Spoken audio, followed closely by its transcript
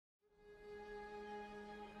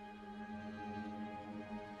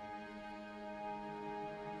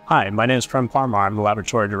Hi, my name is Prem Parmar. I'm the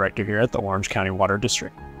laboratory director here at the Orange County Water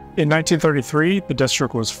District. In 1933, the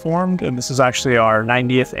district was formed, and this is actually our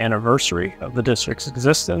 90th anniversary of the district's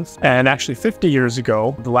existence. And actually 50 years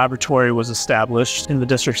ago, the laboratory was established in the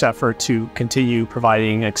district's effort to continue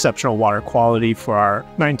providing exceptional water quality for our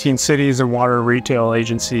 19 cities and water retail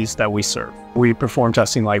agencies that we serve. We perform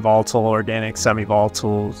testing like volatile, organic,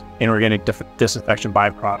 semi-volatiles, inorganic disinfection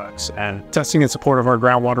byproducts, and testing in support of our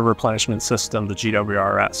groundwater replenishment system, the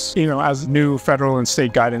𝗢𝗖𝗪𝗏. As new federal and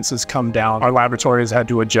state guidance has come down, our laboratory has had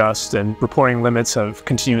to adjust, and reporting limits have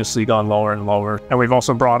continuously gone lower and lower. And we've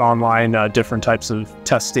also brought online different types of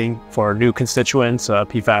testing for new constituents,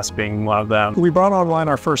 PFAS being one of them. We brought online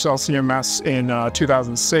our first LCMS in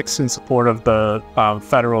 2006 in support of the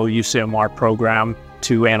federal UCMR program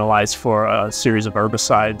to analyze for a series of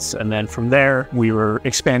herbicides. And then from there, we were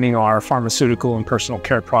expanding our pharmaceutical and personal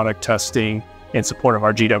care product testing in support of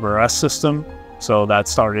our 𝗢𝗖𝗪𝗏 system. So that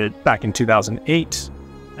started back in 2008.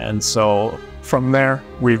 And so from there,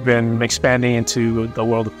 we've been expanding into the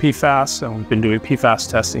world of PFAS, and we've been doing PFAS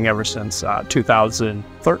testing ever since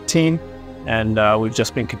 2013. And we've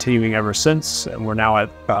just been continuing ever since, and we're now at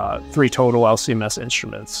 3 total LCMS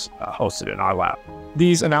instruments hosted in our lab.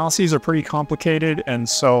 These analyses are pretty complicated, and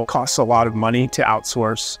so costs a lot of money to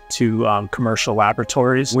outsource to commercial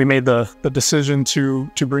laboratories. We made the decision to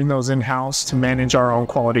bring those in-house to manage our own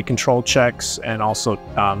quality control checks and also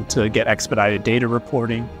to get expedited data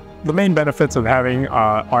reporting. The main benefits of having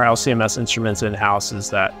our LCMS instruments in-house is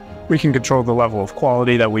that we can control the level of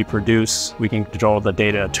quality that we produce, we can control the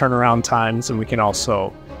data turnaround times, and we can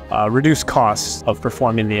also reduce costs of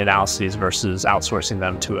performing the analyses versus outsourcing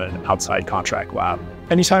them to an outside contract lab.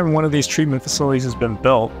 Anytime one of these treatment facilities has been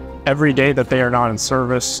built, every day that they are not in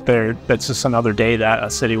service, that's just another day that a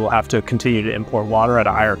city will have to continue to import water at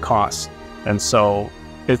a higher cost. And so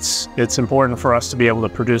it's important for us to be able to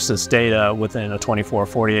produce this data within a 24,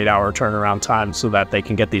 48-hour turnaround time so that they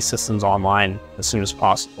can get these systems online as soon as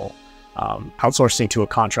possible. Outsourcing to a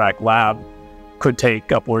contract lab could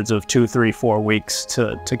take upwards of 2, 3, 4 weeks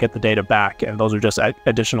to get the data back, and those are just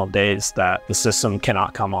additional days that the system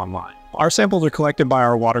cannot come online. Our samples are collected by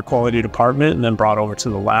our water quality department and then brought over to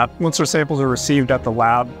the lab. Once our samples are received at the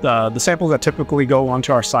lab, the samples that typically go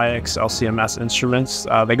onto our SCIEX LCMS instruments,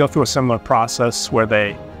 they go through a similar process where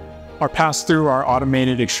they are passed through our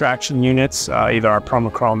automated extraction units, either our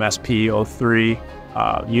Promochrome SP03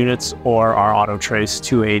 units or our AutoTrace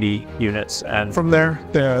 280 units. And from there,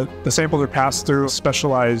 the samples are passed through a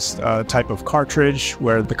specialized type of cartridge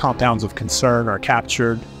where the compounds of concern are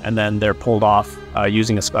captured, and then they're pulled off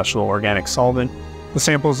using a special organic solvent. The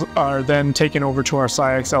samples are then taken over to our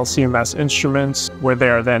SCIEX LCMS instruments, where they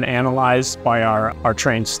are then analyzed by our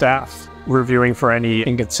trained staff, reviewing for any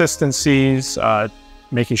inconsistencies,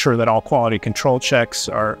 making sure that all quality control checks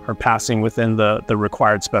are passing within the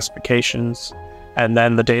required specifications. And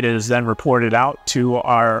then the data is then reported out to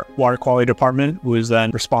our water quality department, who is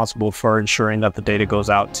then responsible for ensuring that the data goes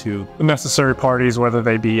out to the necessary parties, whether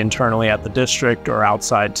they be internally at the district or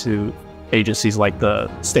outside to agencies like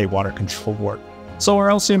the State Water Control Board. So our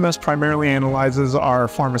LCMS primarily analyzes our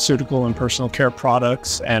pharmaceutical and personal care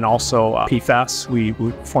products and also PFAS. We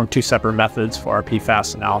perform 2 separate methods for our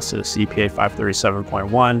PFAS analysis, EPA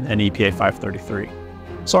 537.1 and EPA 533.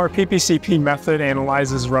 So our PPCP method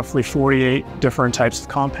analyzes roughly 48 different types of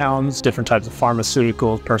compounds, different types of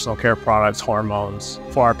pharmaceuticals, personal care products, hormones.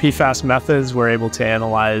 For our PFAS methods, we're able to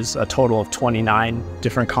analyze a total of 29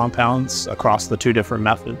 different compounds across the 2 different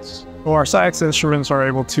methods. So our SCIEX instruments are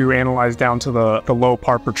able to analyze down to the low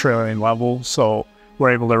part per trillion level. So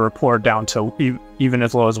we're able to report down to even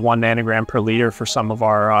as low as 1 nanogram per liter for some of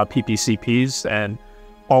our PPCPs, and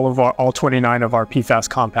all 29 of our PFAS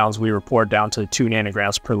compounds we report down to 2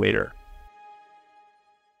 nanograms per liter.